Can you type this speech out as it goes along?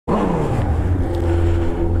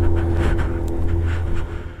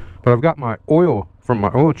But I've got my oil from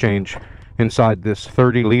my oil change inside this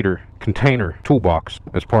 30-liter container toolbox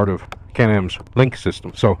as part of Can-Am's link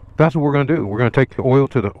system. So that's what we're going to do. We're going to take the oil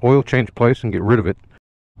to the oil change place and get rid of it.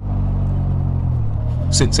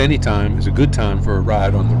 Since any time is a good time for a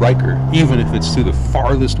ride on the Ryker, even if it's to the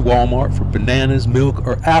farthest Walmart for bananas, milk,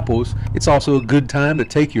 or apples, it's also a good time to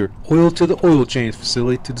take your oil to the oil change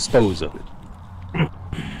facility to dispose of it.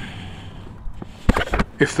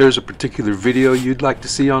 If there's a particular video you'd like to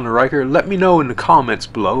see on the Ryker, let me know in the comments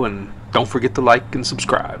below, and don't forget to like and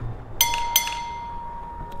subscribe.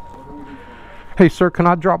 Hey sir, can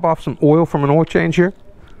I drop off some oil from an oil change here?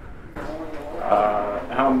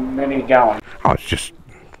 How many gallons? Oh, it's just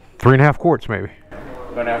 3.5 quarts maybe.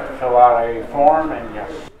 You're going to have to fill out a form, and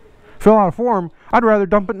yes. Fill out a form? I'd rather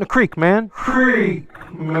dump it in the creek, man. Creek,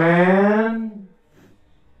 man.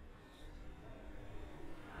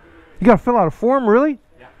 You gotta fill out a form, really?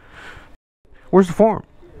 Yeah. Where's the form?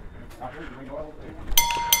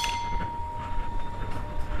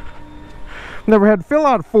 Never had to fill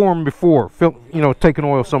out a form before. Taking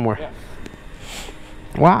oil somewhere. Yeah.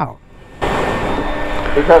 Wow.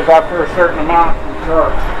 Because after a certain amount, you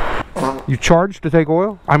charge. You charge to take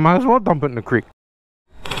oil? I might as well dump it in the creek.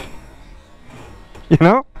 You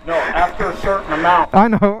know? No, after a certain amount. I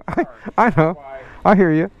know. I know. I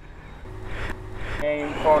hear you.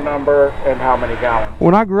 Name, phone number, and how many gallons.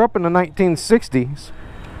 When I grew up in the 1960s,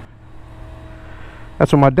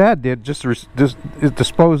 that's what my dad did. Just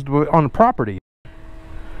disposed on the property.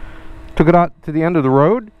 Took it out to the end of the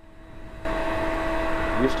road.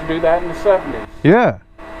 Used to do that in the 70s. Yeah.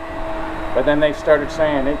 But then they started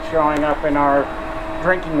saying it's showing up in our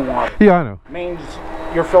drinking water. Yeah, I know. Means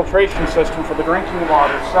your filtration system for the drinking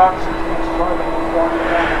water sucks and takes carbon and pouring it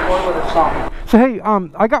down the toilet or something. So hey,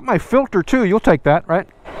 I got my filter too. You'll take that, right?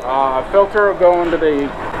 Filter will go into the...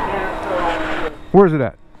 Where's it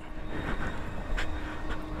at?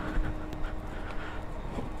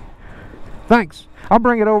 Thanks. I'll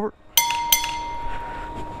bring it over.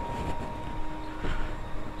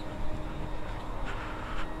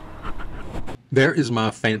 There is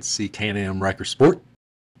my fancy Can-Am Ryker Sport.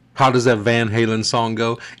 How does that Van Halen song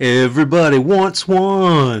go? Everybody wants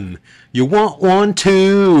one. You want one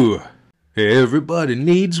too. Everybody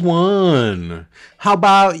needs one. How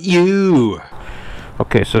about you?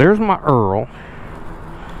 Okay, so there's my Earl.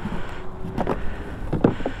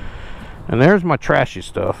 And there's my trashy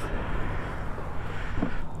stuff.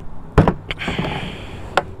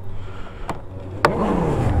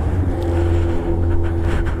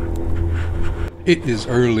 It is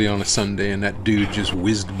early on a Sunday and that dude just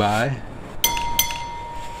whizzed by.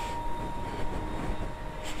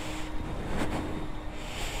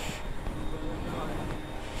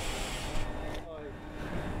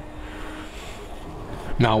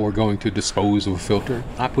 Now we're going to dispose of a filter.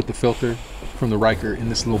 I put the filter from the Ryker in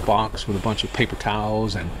this little box with a bunch of paper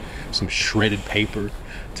towels and some shredded paper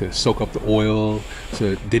to soak up the oil so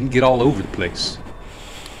it didn't get all over the place.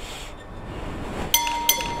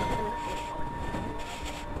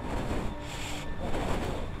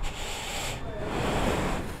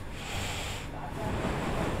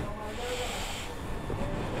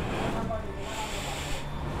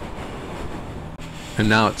 And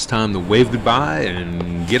now it's time to wave goodbye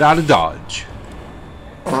and get out of Dodge.